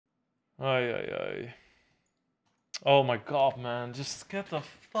Ay, ay, ay. Oh my god, man. Just get the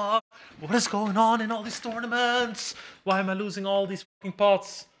fuck. What is going on in all these tournaments? Why am I losing all these fucking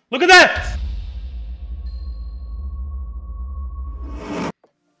pots? Look at that!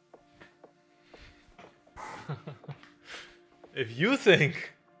 If you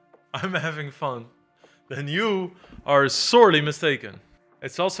think I'm having fun, then you are sorely mistaken.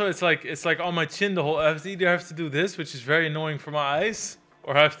 It's like on my chin the whole. I either have to do this, which is very annoying for my eyes,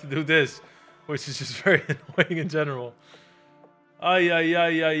 or I have to do this, which is just very annoying in general. Ay ay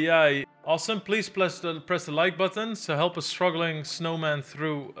ay ay ay. Awesome, please press the like button to help a struggling Snowman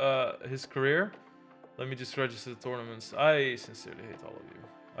through his career. Let me just register the tournaments. I sincerely hate all of you.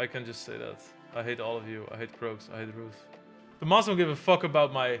 I can just say that. I hate all of you. I hate Croaks. I hate Ruth. The Mods don't give a fuck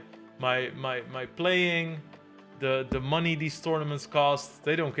about my playing, the money these tournaments cost.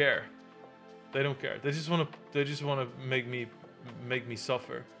 They don't care. They don't care. They just wanna make me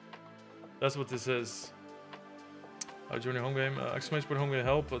suffer. That's what this is. Join your home game. Exclamation point home game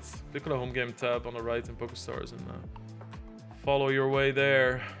help, but click on the home game tab on the right in PokerStars and follow your way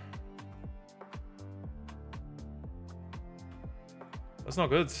there. That's not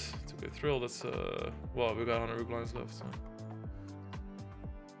good. 2K thrill. That's well, we got 100 blinds left. So.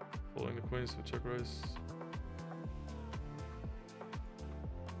 Following the queens with check raise.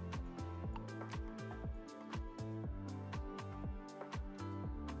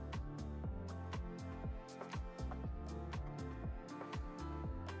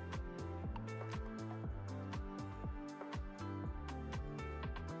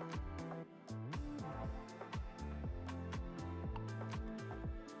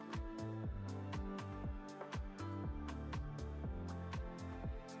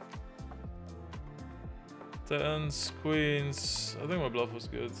 Tens, queens. I think my bluff was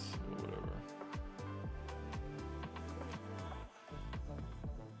good. Or whatever.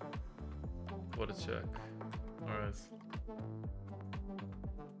 What a check. Alright.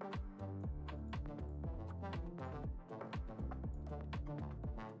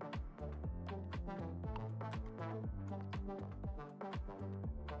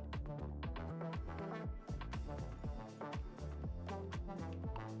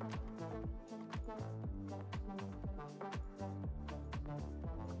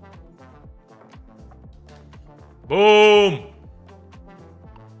 Boom!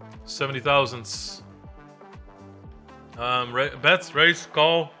 70,000. Bet, raise,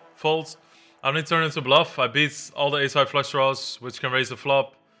 call, fold. I don't need to turn into bluff. I beat all the ace-high flush draws, which can raise the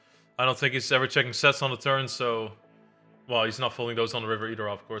flop. I don't think he's ever checking sets on the turn, so... Well, he's not folding those on the river either,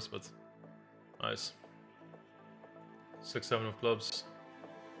 of course, but... Nice. 6-7 of clubs.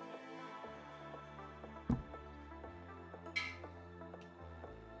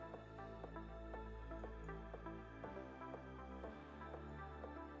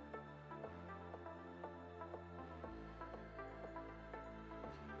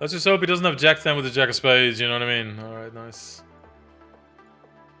 Let's just hope he doesn't have Jack 10 with the Jack of Spades, you know what I mean? Alright, nice.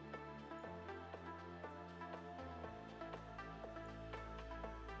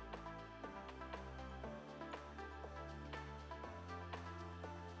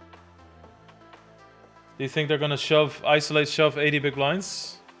 Do you think they're gonna isolate shove 80 big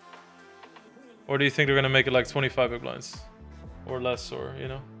blinds? Or do you think they're gonna make it like 25 big blinds? Or less, or, you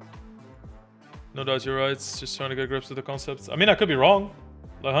know? No doubt you're right, just trying to get grips with the concept. I mean, I could be wrong.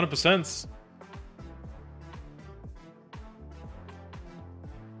 Like 100%.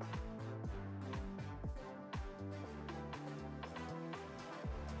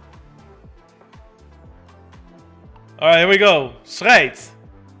 Alright, here we go. Strijd.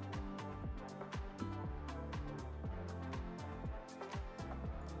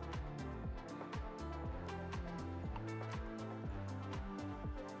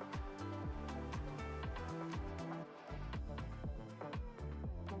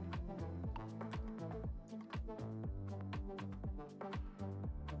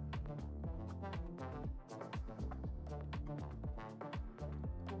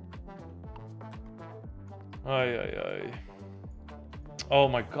 Ay, ay, ay. Oh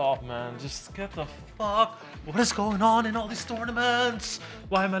my god, man. Just get the fuck. What is going on in all these tournaments?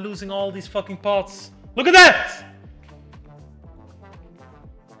 Why am I losing all these fucking pots? Look at that!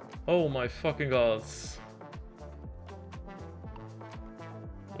 Oh my fucking god.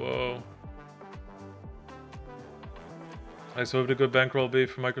 Whoa. Nice, what would a good bankroll be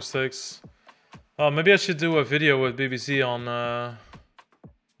for micro stakes? Oh, maybe I should do a video with BBC on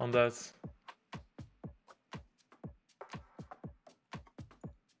that.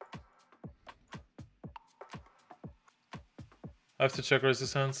 I have to check raise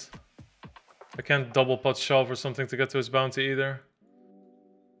his hands. I can't double pot shove or something to get to his bounty either.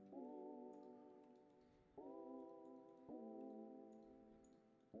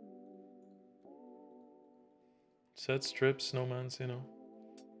 Set, strips, snowmans, you know.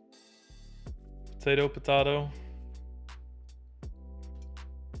 Potato, potato.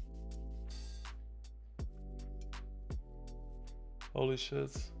 Holy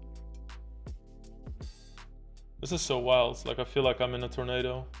shit. This is so wild. Like, I feel like I'm in a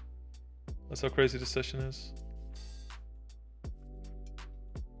tornado. That's how crazy this session is.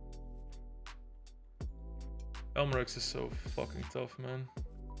 Elmerix is so fucking tough, man.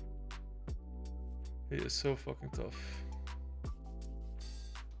 He is so fucking tough.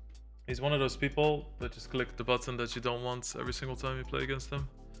 He's one of those people that just click the button that you don't want every single time you play against him.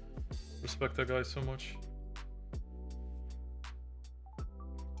 Respect that guy so much.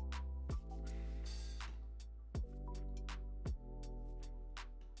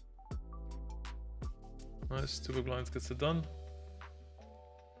 Nice, 2 big blinds gets it done.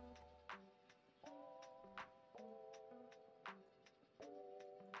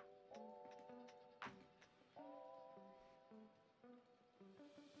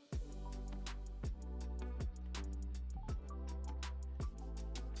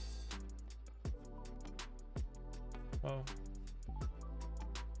 Oh.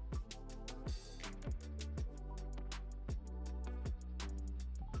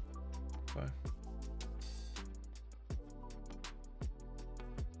 Bye.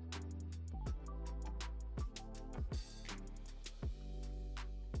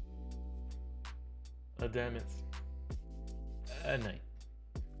 Oh, damn it. No.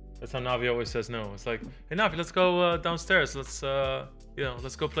 That's how Navi always says no. It's like, hey Navi, let's go downstairs. Let's you know,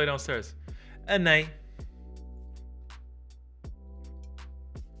 let's go play downstairs. No.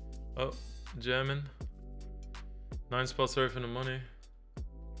 Oh, jamming. 9 spots surfing the money.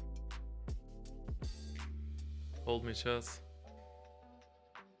 Hold me, chat.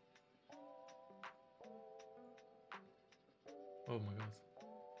 Oh my god.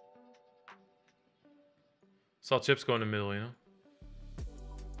 Saw chips go in the middle, you know?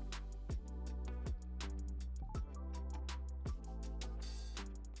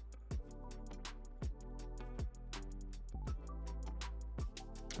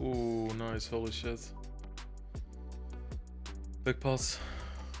 Ooh, nice, holy shit. Big pots.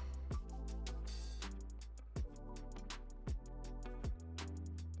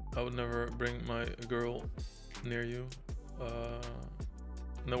 I would never bring my girl near you.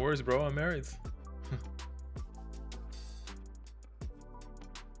 No worries, bro, I'm married.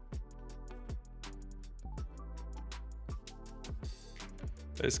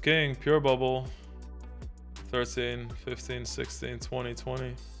 Ace king, pure bubble. 13, 15, 16, 20,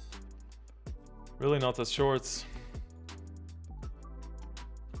 20. Really not that short.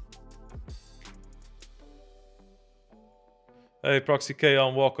 Hey, Proxy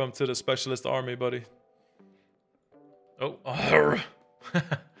Kaon, welcome to the Specialist Army, buddy. Oh,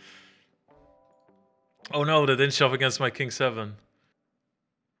 oh no, they didn't shove against my King 7.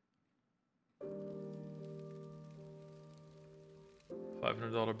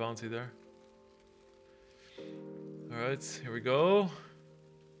 $500 bounty there. Alright, here we go.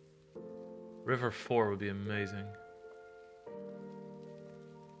 River 4 would be amazing.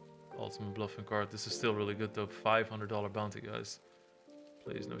 Ultimate bluffing card. This is still really good though. $500 bounty, guys.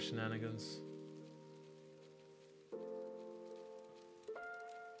 Please, no shenanigans.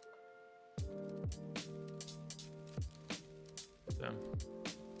 Damn.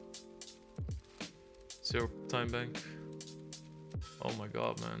 0 time bank. Oh my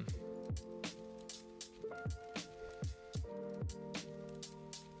god, man.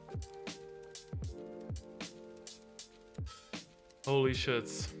 Holy shit.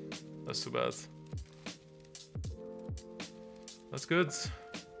 That's too bad. That's good.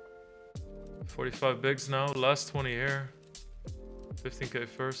 45 bigs now. Last 20 here. 15k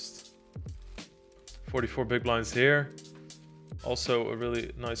first. 44 big blinds here. Also a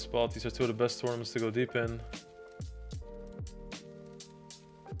really nice spot. These are 2 of the best tournaments to go deep in.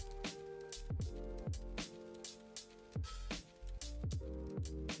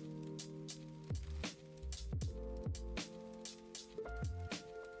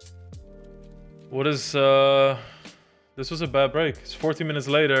 What is this was a bad break. It's 40 minutes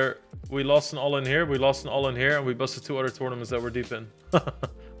later. We lost an all-in here, we lost an all-in here, and we busted 2 other tournaments that we're deep in.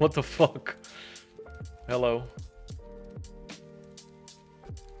 What the fuck? Hello.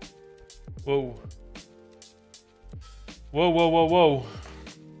 Whoa. Whoa, whoa, whoa, whoa.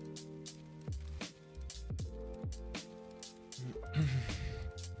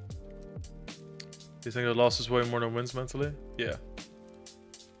 Do you think the loss is way more than wins mentally? Yeah.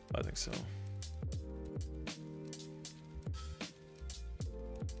 I think so.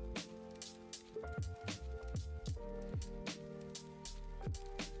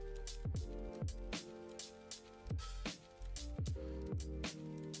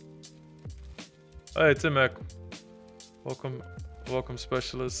 Hey, Tim Mac. Welcome, welcome,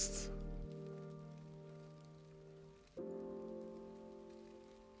 specialist.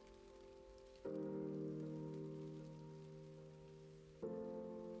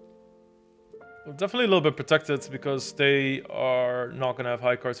 Definitely a little bit protected because they are not going to have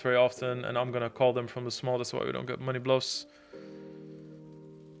high cards very often, and I'm going to call them from the small. That's why we don't get money bluffs.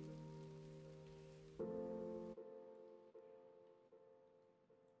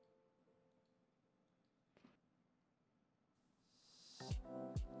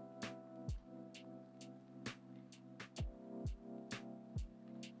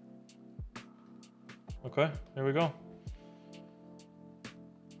 Okay, here we go.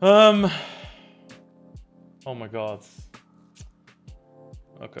 Oh my god.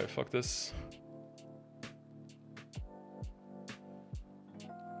 Okay, fuck this.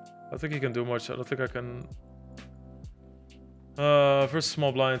 I think he can do much. I don't think I can. Versus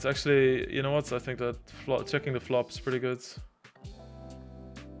small blinds. Actually, you know what? I think that checking the flop is pretty good.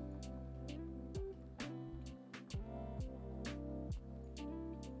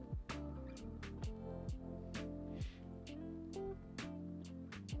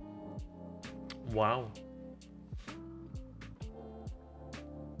 Wow.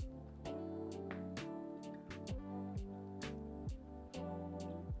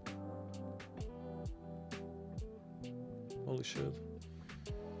 Holy shit.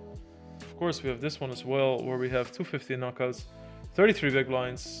 Of course, we have this one as well, where we have 250 knockouts, 33 big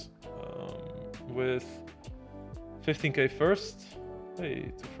blinds, with 15k first.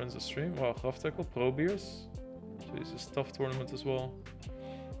 Hey, 2 friends of stream. Wow, Graf Tackle, Pro Beers. Jesus, tough tournament as well.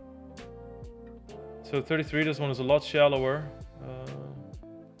 So 33, this one is a lot shallower.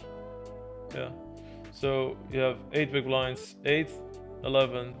 Yeah. So you have 8 big blinds, 8,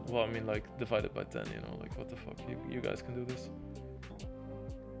 11. Well, I mean, like divided by 10, you know, like what the fuck? You guys can do this.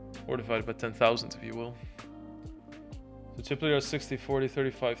 Or divided by 10,000, if you will. So chip leader is 60, 40,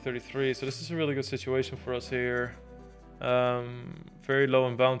 35, 33. So this is a really good situation for us here. Very low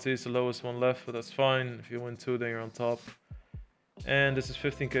in bounties, the lowest one left, but that's fine. If you win 2, then you're on top. And this is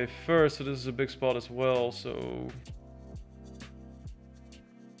 15k first, so this is a big spot as well, so...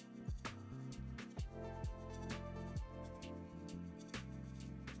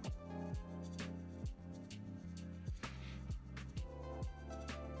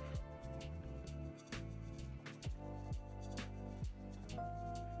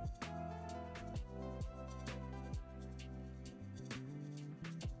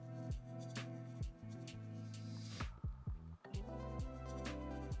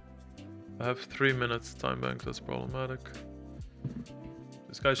 I have 3 minutes time bank, that's problematic.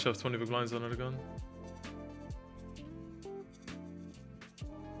 This guy shoved 20 big blinds under the gun.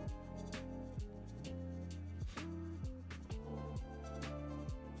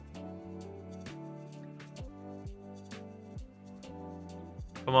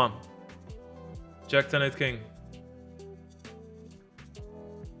 Come on. Jack 10 8 king.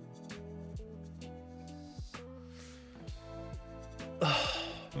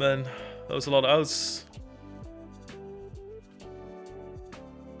 Man. That was a lot of outs.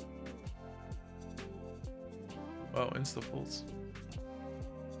 Wow, insta folds.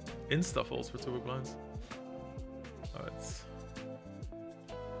 Insta folds for 2 big blinds. Alright.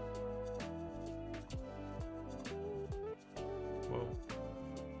 Whoa.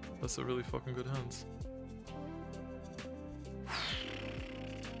 That's a really fucking good hand.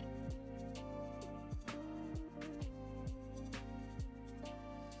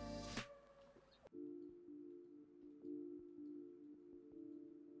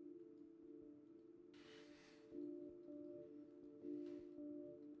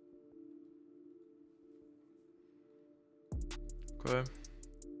 Okay.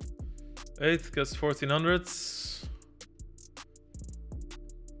 8 gets 1400s.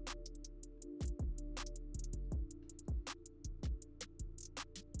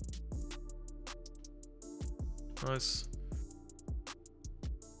 Nice.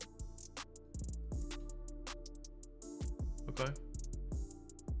 Okay.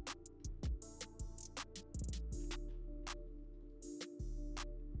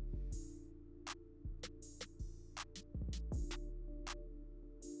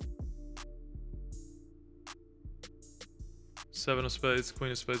 Seven of spades, queen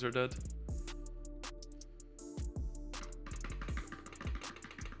of spades are dead.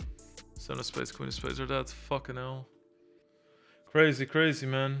 Seven of spades, queen of spades are dead. Fucking hell. Crazy, crazy,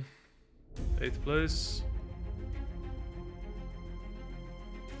 man. 8th place.